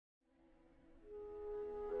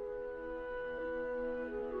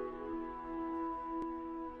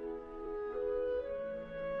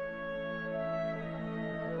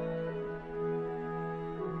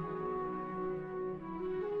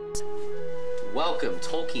Welcome,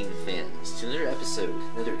 Tolkien fans, to another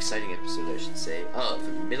exciting episode, I should say, of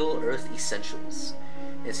Middle-earth Essentials.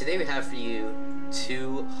 And today we have for you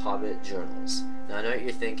 2 Hobbit journals. Now, I know what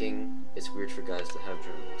you're thinking, it's weird for guys to have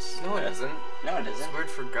journals. No, it isn't. No, it isn't. It's weird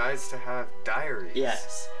for guys to have diaries.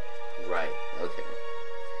 Yes. Right, okay.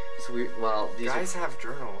 It's weird, well, guys have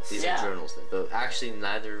journals. These are journals then, but actually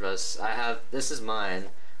neither of us, this is mine,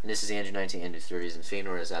 and this is Andrew 1930s, and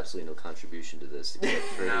Feanor has absolutely no contribution to this.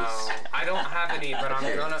 No, I don't have any, but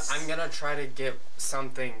I'm gonna try to get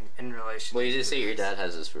something in relation. Well, you did say your dad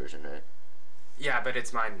has this version, right? Yeah, but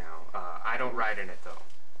it's mine now. I don't write in it though.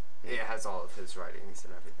 It has all of his writings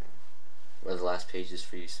and everything. Are the last pages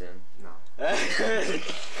for you, Sam? No.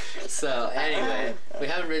 So anyway, we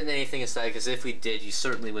haven't written anything aside because if we did, you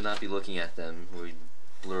certainly would not be looking at them. We'd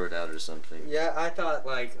blur it out or something. Yeah, I thought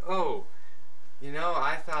like, oh,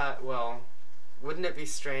 I thought, well, wouldn't it be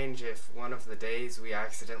strange if one of the days we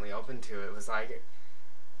accidentally opened to it was like,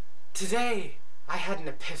 today I had an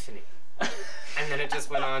epiphany. And then it just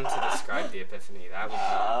went on to describe the epiphany. That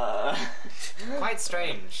would be quite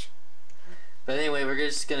strange. But anyway, we're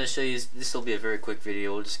just going to show you, this will be a very quick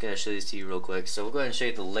video, we're just going to show these to you real quick. So we'll go ahead and show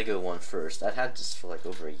you the Lego one first. I've had this for like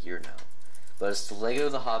over a year now. But it's the Lego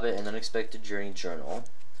The Hobbit An Unexpected Journey Journal.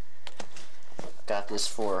 Got this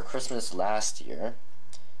for Christmas last year.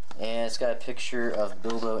 And it's got a picture of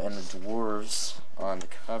Bilbo and the dwarves on the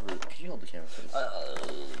cover. Could you hold the camera, please?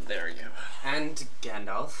 There you go. And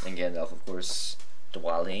Gandalf. And Gandalf, of course.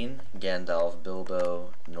 Dwalin, Gandalf,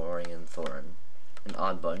 Bilbo, Nori, and Thorin. An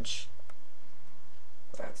odd bunch.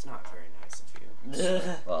 That's not very nice of you.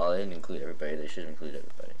 Well, they didn't include everybody. They should include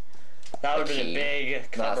everybody. That would be a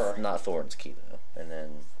big cover. Not Thorin's key, though. And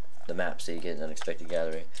then the maps that you get in Unexpected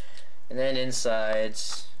Gathering. And then inside,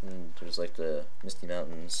 there's like the Misty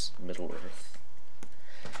Mountains, Middle-earth.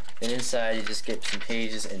 And inside, you just get some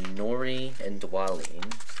pages, and Nori and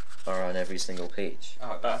Dwalin are on every single page.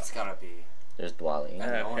 Oh, that's gotta be... There's Dwalin.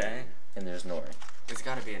 Okay. And there's Nori. It's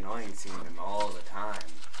gotta be annoying seeing them all the time.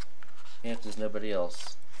 Yeah, there's nobody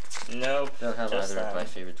else. Nope. Don't have either of my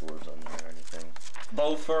favorite dwarves on there or anything.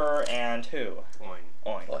 Bofer and who? Oin.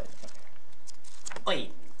 Oin. Oin.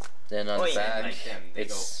 Oin. Then on the back, like them. They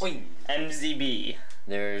it's go oin. MZB.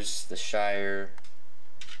 There's the Shire.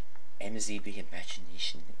 MZB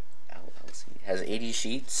Imagination LLC. Has 80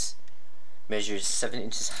 sheets. Measures 7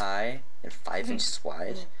 inches high and 5 inches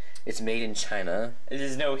wide. It's made in China.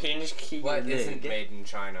 There's no hinge key. What isn't made in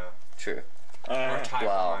China? True. Or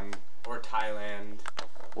Taiwan. Or Thailand.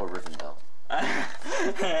 Or Rivendell.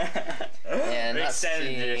 And not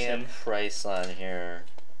seeing a price on here.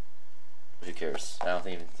 Who cares? I don't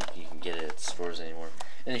even think you can get it at stores anymore.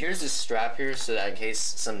 And here's this strap here so that in case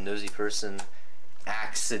some nosy person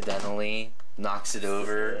accidentally knocks it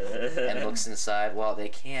over and looks inside, well, they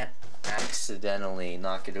can't accidentally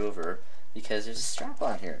knock it over because there's a strap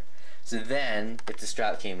on here. So then, if the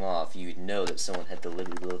strap came off, you'd know that someone had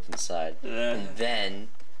deliberately looked inside. And then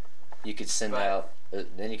you could send out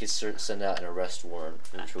send out an arrest warrant.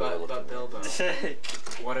 But Bilbo,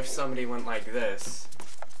 what if somebody went like this,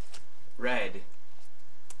 read,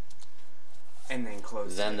 and then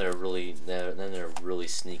closed then it? they're really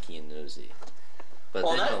sneaky and nosy. But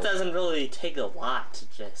well, that doesn't really take a lot to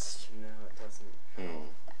just... No, it doesn't.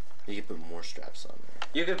 You can put more straps on there.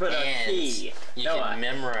 You could put a key. You can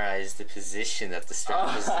memorize the position that the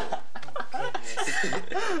strap is in.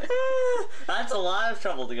 That's a lot of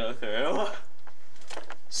trouble to go through.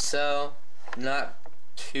 So, not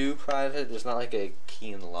too private. There's not like a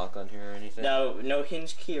key in the lock on here or anything. No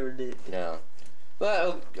hinge key or no.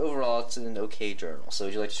 But overall, it's an okay journal. So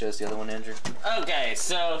would you like to show us the other one, Andrew? Okay,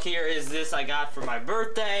 so here is this I got for my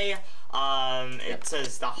birthday. It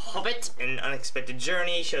says The Hobbit An Unexpected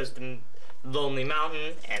Journey, shows the Lonely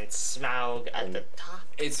Mountain and Smaug at the top.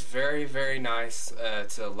 It's very, very nice.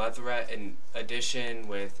 It's a leatherette edition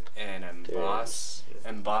with an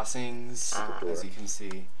embossings, as you can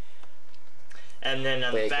see. And then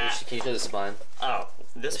on the back... Can you show the spine? Oh,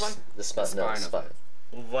 this one? The spine. No, the spine.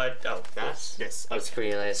 What? Oh, that's this. Okay. It's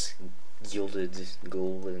pretty nice, gilded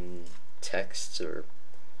golden text or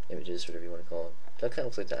images, whatever you want to call it. That kind of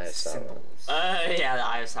looks like the Eye of Sauron. Yeah, the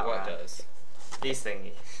Eye of Sauron. What does? These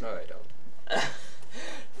thingies. No, they don't.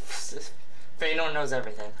 Feanor knows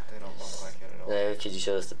everything. They don't look like it at all. There, could you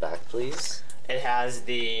show us the back, please? It has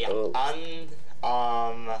the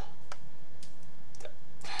I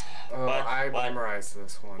memorized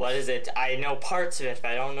this one. What is it? I know parts of it,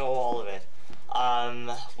 but I don't know all of it.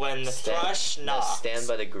 When the thrush knocks... Stand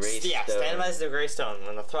by the grey stone. Yeah, stand by the grey stone.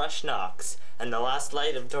 When the thrush knocks, and the last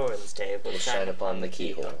light of Doran's day will shine upon the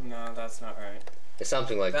keyhole. No, that's not right. It's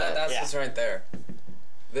something like that. That's what's right there.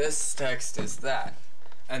 This text is that.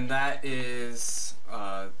 And that is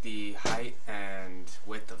the height and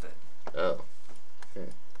width of it. Oh.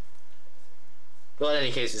 Well, in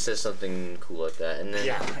any case, it says something cool like that. And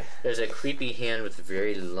then there's a creepy hand with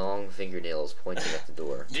very long fingernails pointing at the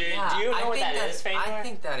door. Do you know what that is, Feanor? I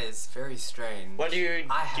think that is very strange. What do you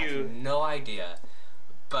I have no idea.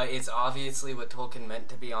 But it's obviously what Tolkien meant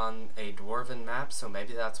to be on a dwarven map, so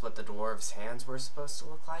maybe that's what the dwarves' hands were supposed to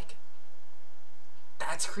look like.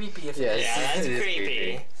 That's creepy if it is. Yeah, that's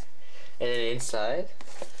creepy. And then inside,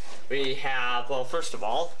 we have, well, first of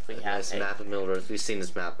all, we have this map of Middle Earth. We've seen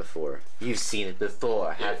this map before. You've seen it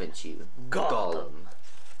before, haven't you? Gollum.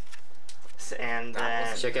 And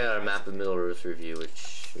then check out our map of Middle Earth review,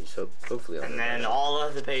 which is hopefully on. And then all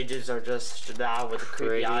of the pages are just that with a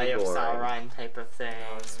creepy eye of Sauron type of thing.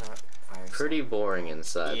 No, it's not. Pretty boring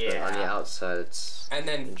inside, but on the outside it's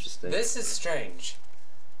interesting. This is strange,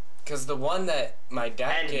 because the one that my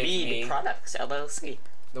dad gave me, Products LLC.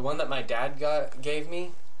 the one that my dad gave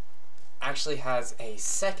me, actually has a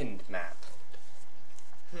second map.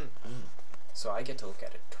 So I get to look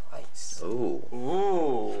at it twice.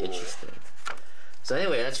 Ooh, interesting. So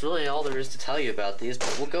anyway, that's really all there is to tell you about these,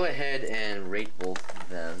 but we'll go ahead and rate both of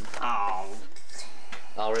them. Oh.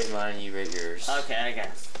 I'll rate mine, you rate yours. Okay, I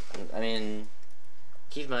guess. I mean,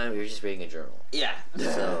 keep in mind we're just rating a journal. Yeah.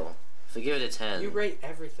 So, if we give it a 10... You rate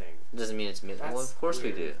everything. Doesn't mean it's... Well, of course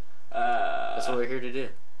we do. That's what we're here to do.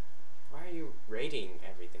 Why are you rating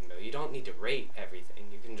everything, though? You don't need to rate everything.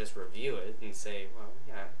 You can just review it and say, well,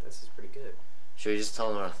 yeah, this is pretty good. Should we just tell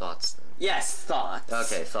them our thoughts then? Yes, thoughts.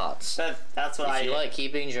 Okay, thoughts. That's what If you like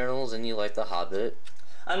keeping journals and you like The Hobbit...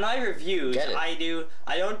 On my reviews, I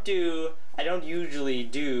don't usually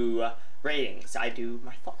do ratings. I do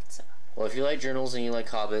my thoughts. Well, if you like journals and you like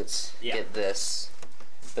Hobbits, get this.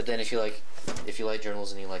 But then if you like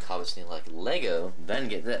journals and you like Hobbits and you like Lego, then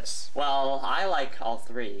get this. Well, I like all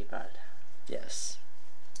three, but yes,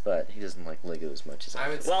 but he doesn't like Lego as much as I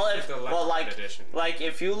would. Like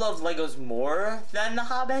if you love Legos more than The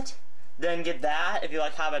Hobbit, then get that. If you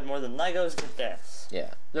like Hobbit more than Legos, get this.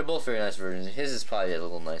 Yeah, they're both very nice versions. His is probably a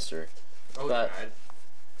little nicer. Oh, but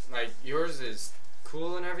like yours is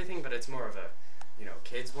cool and everything, but it's more of a,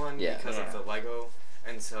 kids one because of the Lego,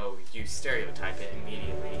 and so you stereotype it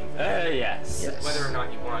immediately. Yes. Whether or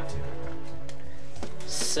not you want to.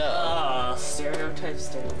 So. Stereotypes.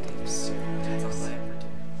 That's all I ever do.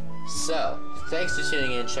 So, thanks for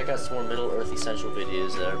tuning in. Check out some more Middle Earth Essential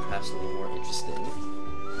videos that are perhaps a little more interesting.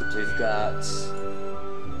 We've got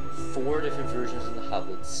 4 different versions of the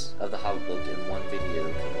Hobbit book in one video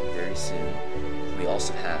coming very soon. We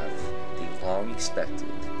also have the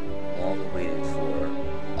long-expected, long-awaited for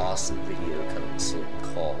awesome video coming soon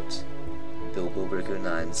called Bilbo Brick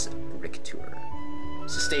 09's Brick Tour.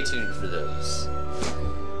 So stay tuned for those.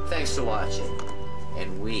 Thanks for watching,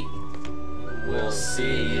 and we will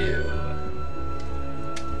see you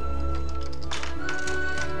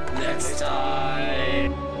next time.